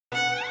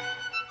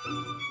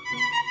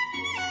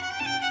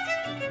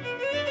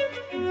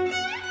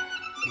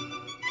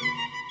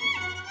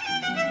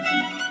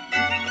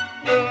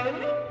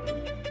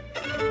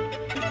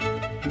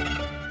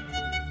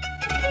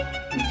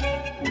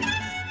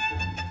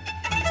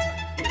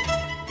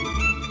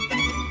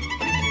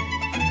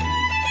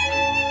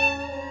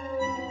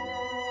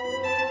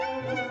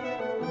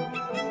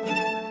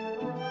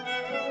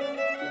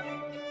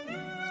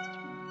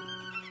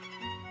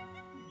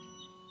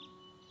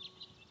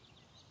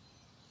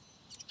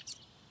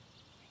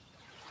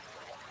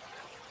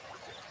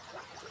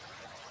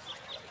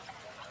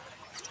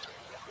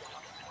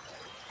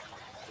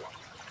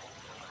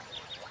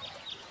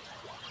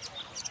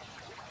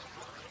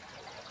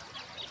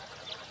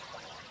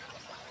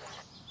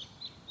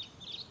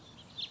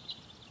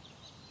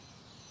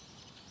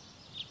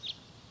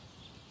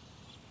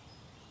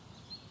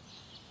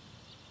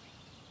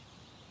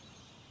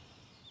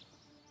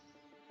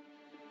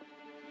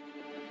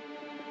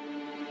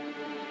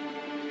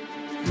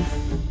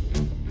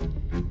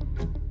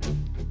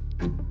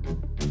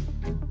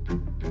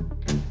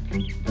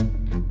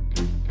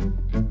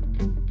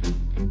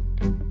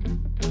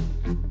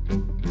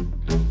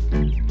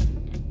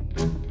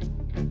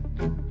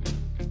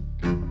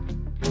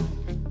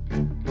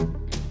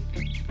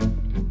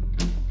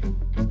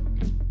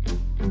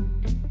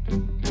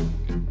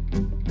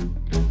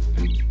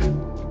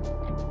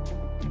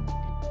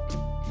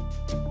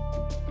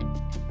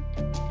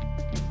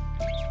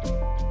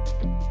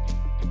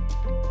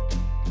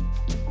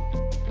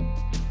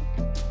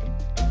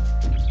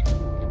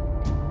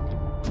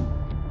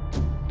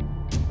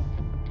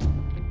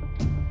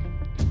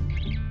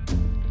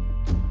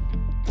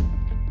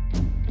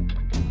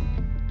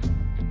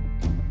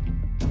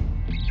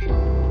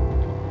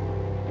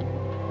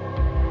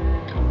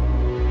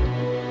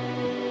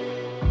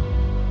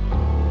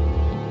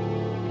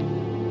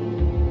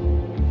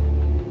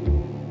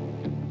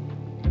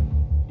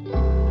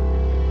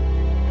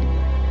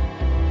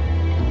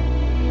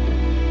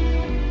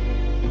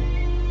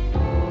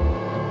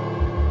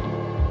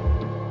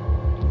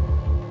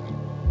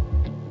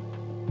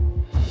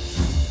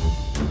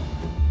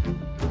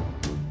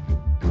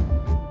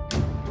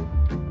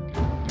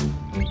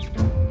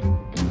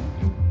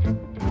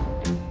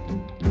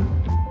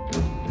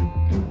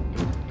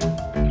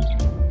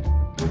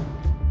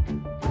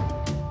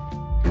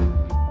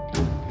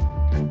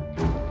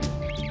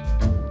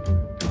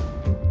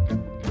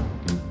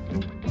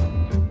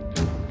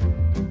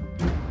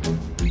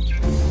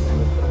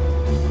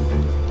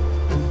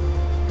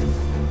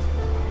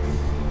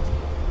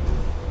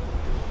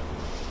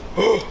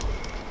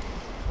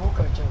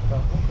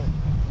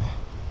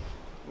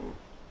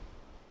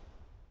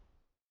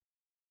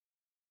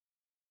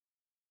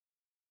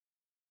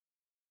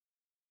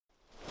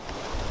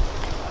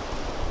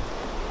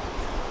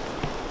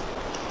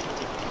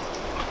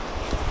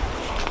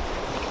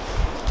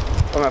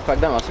Már fakt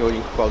dám asi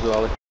hodinku pauzu,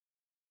 ale...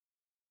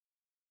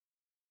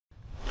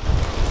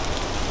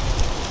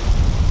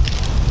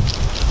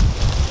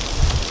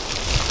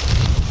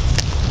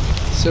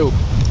 So,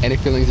 any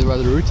feelings about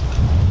the route?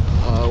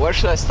 Where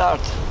should I start?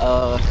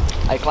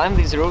 I climbed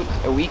this route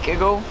a week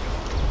ago.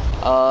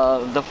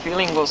 The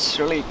feeling was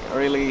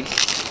really...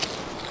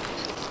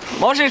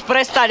 Môžeš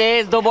prestať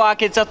jesť do boha,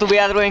 keď sa tu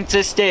vyjadrujem k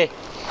ceste.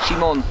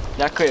 Šimon,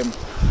 ďakujem.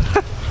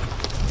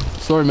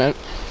 Sorry man,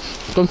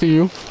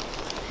 continue.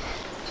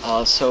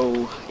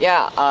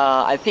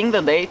 I think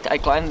the date I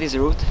climbed this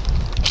route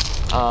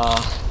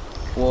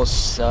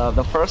was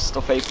the 1st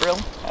of April.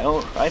 I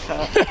know, right?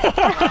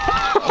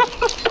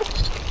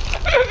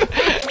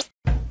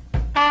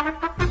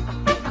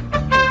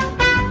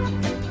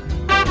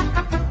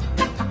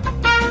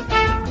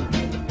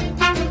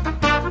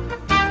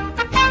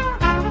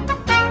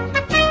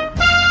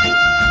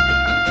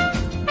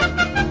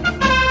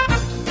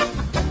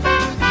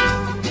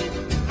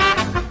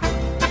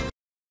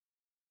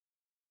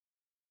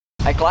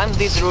 I climbed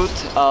this route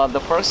the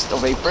 1st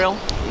of April.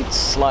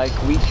 It's like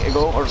a week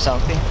ago or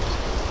something,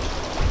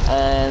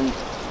 and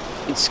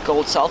it's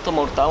called Salto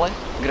Mortale,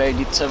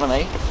 graded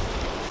 7A,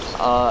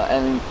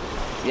 and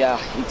yeah,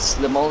 it's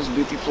the most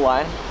beautiful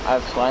line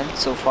I've climbed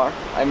so far.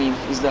 I mean,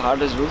 it's the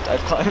hardest route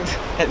I've climbed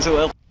as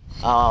well.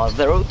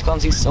 The route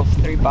consists of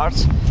 3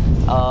 parts.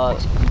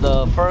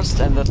 The first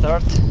and the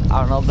third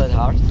are not that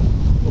hard,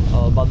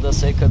 but the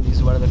second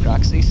is where the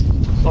crux is.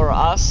 For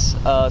us,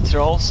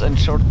 trolls and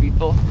short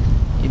people,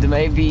 it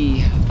may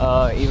be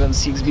even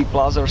 6B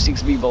plus or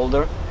 6B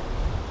boulder,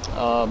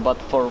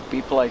 but for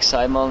people like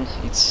Simon,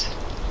 it's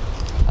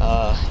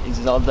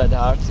not that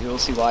hard. You will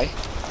see why.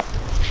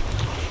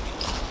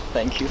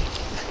 Thank you.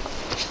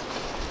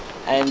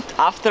 And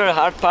after a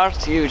hard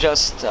part, you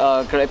just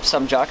grab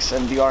some jugs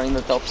and you are in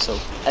the top. So,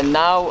 and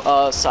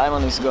now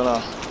Simon is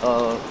gonna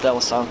tell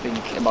something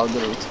about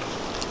the route.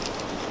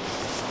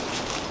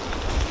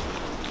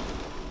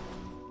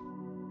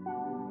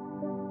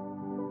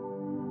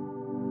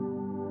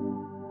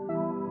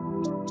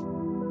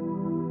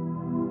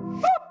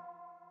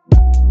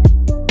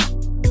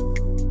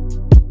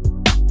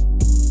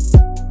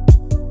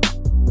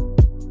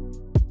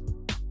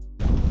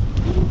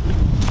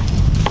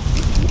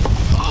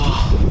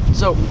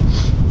 So,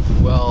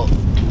 well,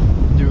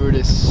 the route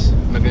is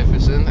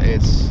magnificent.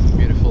 It's a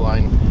beautiful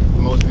line,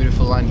 the most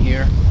beautiful line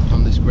here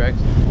on this crag.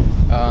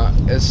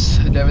 As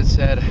David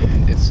said,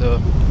 it's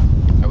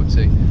I would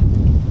say,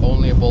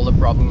 only a boulder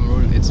problem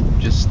route. It's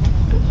just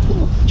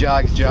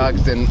jogs,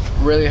 then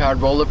really hard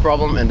boulder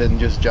problem, and then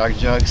just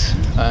jogs.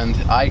 And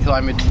I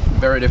climb it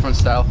very different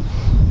style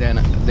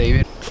than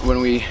David.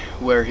 When we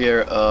were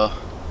here,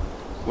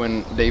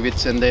 when David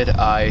sent it,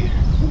 I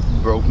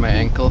broke my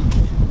ankle.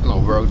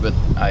 Not broke, but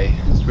I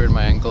sprained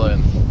my ankle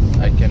and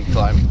I can't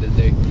climb that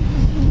day.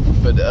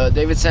 But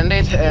David sent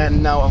it,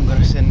 and now I'm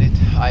gonna send it.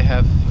 I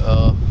have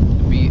the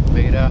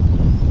beta,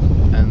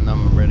 and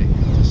I'm ready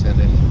to send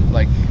it.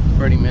 Like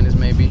 30 minutes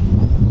maybe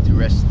to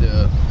rest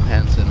the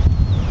hands, and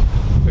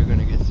we're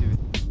gonna get to it.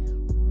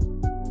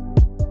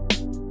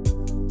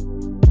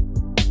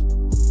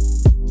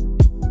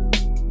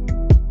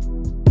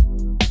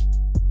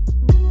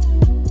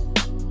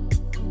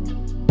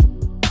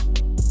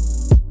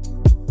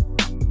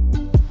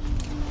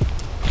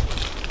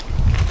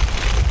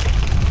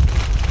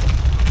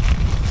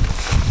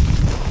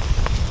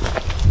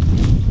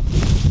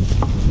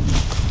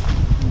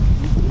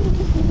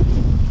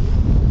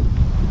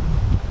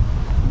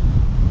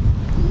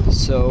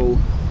 So,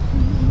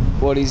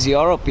 what is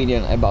your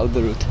opinion about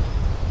the route?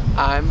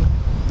 I'm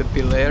the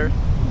player.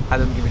 I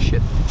don't give a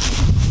shit.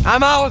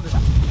 I'm out!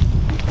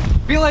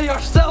 Play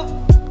yourself!